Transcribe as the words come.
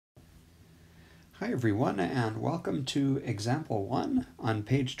Hi everyone, and welcome to example 1 on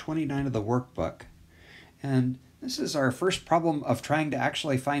page 29 of the workbook. And this is our first problem of trying to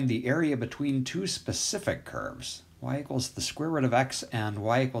actually find the area between two specific curves, y equals the square root of x and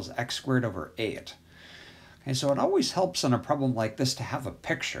y equals x squared over 8. Okay, so it always helps in a problem like this to have a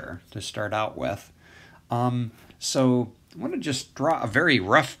picture to start out with. So I want to just draw a very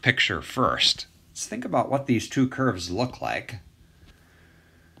rough picture first. Let's think about what these two curves look like.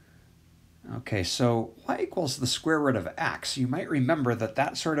 Okay, so y equals the square root of x. You might remember that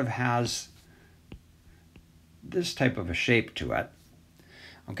that sort of has this type of a shape to it.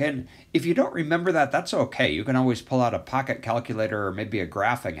 Okay, and if you don't remember that, that's okay. You can always pull out a pocket calculator or maybe a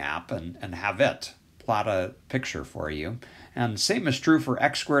graphing app and have it plot a picture for you. And same is true for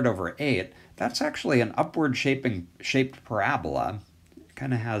x squared over 8. That's actually an upward shaped parabola. It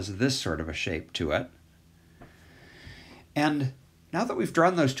kind of has this sort of a shape to it. And now that we've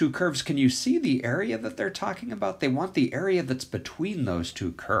drawn those two curves, can you see the area that they're talking about? They want the area that's between those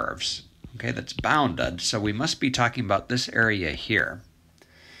two curves, okay, that's bounded, so we must be talking about this area here.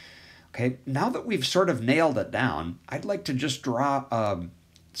 Okay, now that we've sort of nailed it down, I'd like to just draw a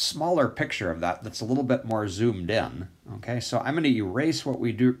smaller picture of that that's a little bit more zoomed in. Okay, so I'm going to erase what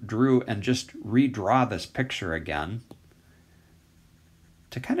we drew and just redraw this picture again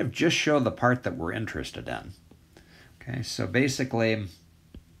to kind of just show the part that we're interested in. Okay, so basically,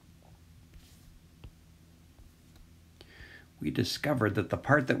 we discovered that the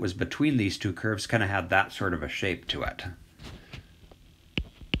part that was between these two curves kind of had that sort of a shape to it.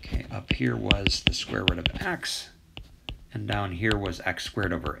 Okay, up here was the square root of x, and down here was x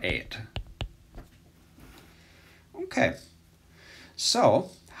squared over 8. Okay, so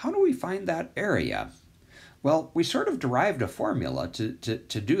how do we find that area? Well, we sort of derived a formula to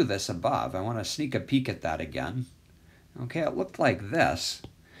do this above. I want to sneak a peek at that again. Okay, it looked like this.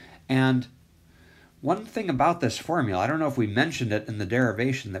 And one thing about this formula, I don't know if we mentioned it in the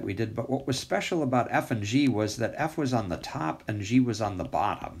derivation that we did, but what was special about f and g was that f was on the top and g was on the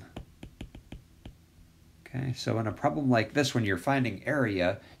bottom. Okay, so in a problem like this, when you're finding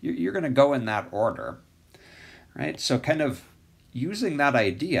area, you're going to go in that order. Right? So kind of using that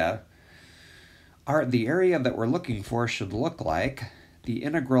idea, the area that we're looking for should look like the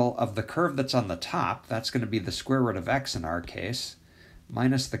integral of the curve that's on the top, that's going to be the square root of x in our case,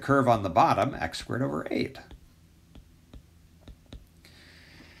 minus the curve on the bottom, x squared over 8.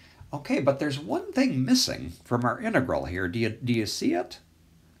 Okay, but there's one thing missing from our integral here. Do you see it?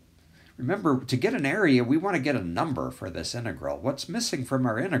 Remember, to get an area, we want to get a number for this integral. What's missing from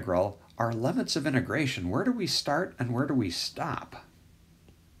our integral are limits of integration. Where do we start and where do we stop?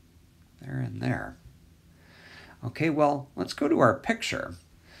 There and there. Okay, well, let's go to our picture.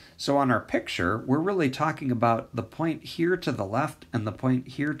 So on our picture, we're really talking about the point here to the left and the point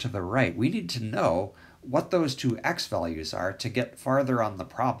here to the right. We need to know what those two x values are to get farther on the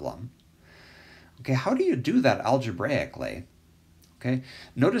problem. Okay, how do you do that algebraically? Okay,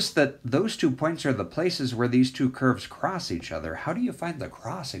 notice that those 2 points are the places where these two curves cross each other. How do you find the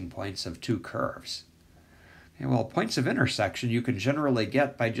crossing points of two curves? Okay, well, points of intersection you can generally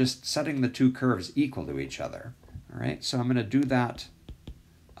get by just setting the two curves equal to each other. All right, so I'm going to do that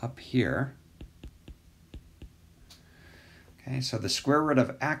up here. Okay, so the square root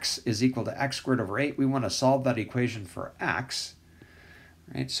of x is equal to x squared over 8. We want to solve that equation for x.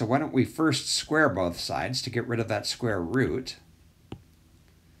 All right, so why don't we first square both sides to get rid of that square root.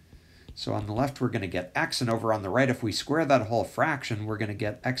 So on the left we're going to get x, and over on the right, if we square that whole fraction, we're going to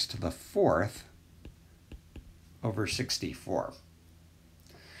get x to the 4th over 64.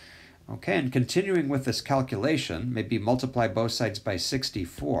 Okay, and continuing with this calculation, maybe multiply both sides by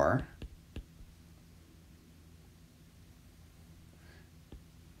 64.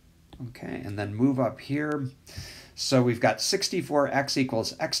 Okay, and then move up here. So we've got 64x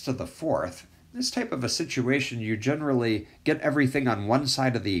equals x to the 4th. This type of a situation, you generally get everything on one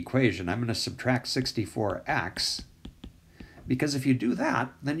side of the equation. I'm going to subtract 64x, because if you do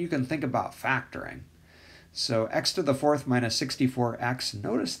that, then you can think about factoring. So x to the 4th minus 64x,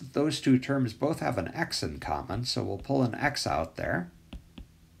 notice that those two terms both have an x in common, so we'll pull an x out there.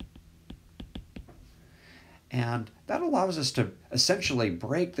 And that allows us to essentially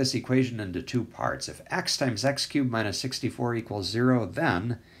break this equation into two parts. If x times x cubed minus 64 equals 0,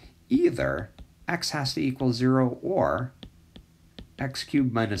 then either x has to equal 0 or x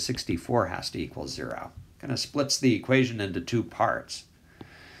cubed minus 64 has to equal 0. Kind of splits the equation into two parts.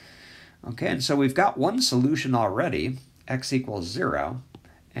 Okay, and so we've got one solution already, x equals 0,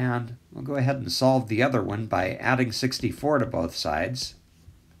 and we'll go ahead and solve the other one by adding 64 to both sides.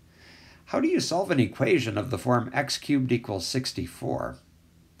 How do you solve an equation of the form x cubed equals 64?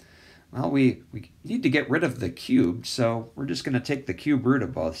 Well, we need to get rid of the cubed, so we're just going to take the cube root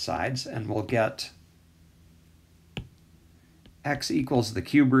of both sides, and we'll get x equals the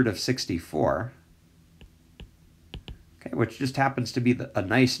cube root of 64, okay, which just happens to be a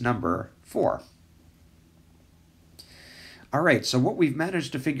nice number, 4. All right, so what we've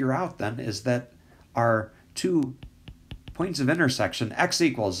managed to figure out then is that our two points of intersection, x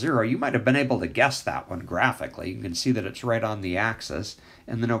equals 0, you might have been able to guess that one graphically. You can see that it's right on the axis.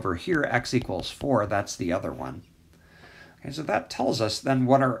 And then over here, x equals 4, that's the other one. Okay, so that tells us then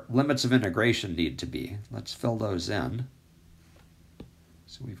what our limits of integration need to be. Let's fill those in.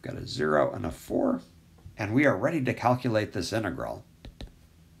 So we've got a 0 and a 4, and we are ready to calculate this integral.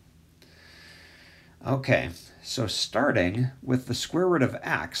 Okay, so starting with the square root of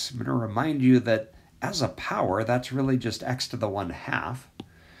x, I'm going to remind you that as a power, that's really just x to the 1/2.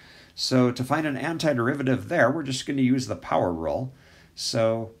 So to find an antiderivative there, we're just going to use the power rule.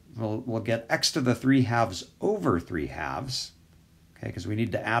 So we'll get x to the 3/2 over 3/2, okay, because we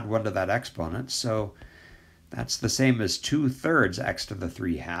need to add 1 to that exponent. So that's the same as 2/3 x to the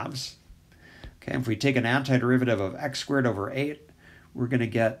 3/2. Okay, if we take an antiderivative of x squared over 8, we're going to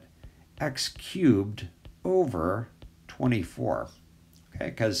get x cubed over 24. Okay,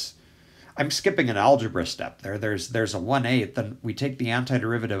 because I'm skipping an algebra step there. There's a 1/8, then we take the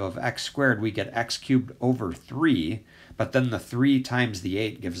antiderivative of x squared, we get x cubed over 3, but then the 3 times the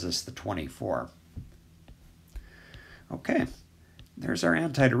 8 gives us the 24. Okay, there's our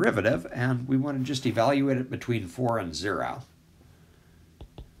antiderivative, and we want to just evaluate it between 4 and 0.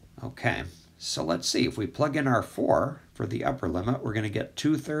 Okay, so let's see. If we plug in our 4 for the upper limit, we're going to get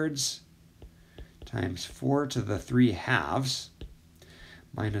 2/3 times 4 to the 3/2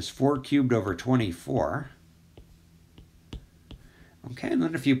 minus 4 cubed over 24. Okay, and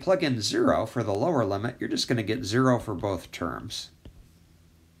then if you plug in 0 for the lower limit, you're just going to get 0 for both terms.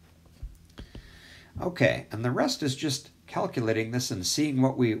 Okay, and the rest is just calculating this and seeing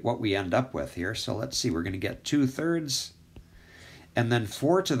what we end up with here. So let's see, we're going to get 2/3, and then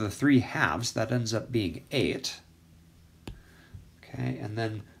 4 to the 3/2, that ends up being 8. Okay, and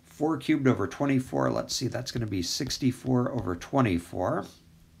then 4 cubed over 24, let's see, that's going to be 64 over 24.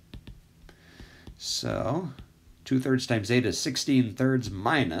 So 2/3 times 8 is 16/3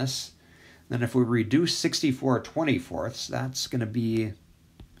 minus, then if we reduce 64 24ths, that's going to be,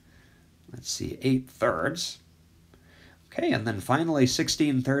 let's see, 8/3. Okay, and then finally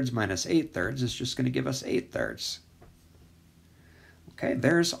 16/3 minus 8/3 is just going to give us 8/3. Okay,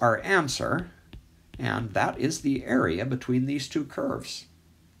 there's our answer, and that is the area between these two curves.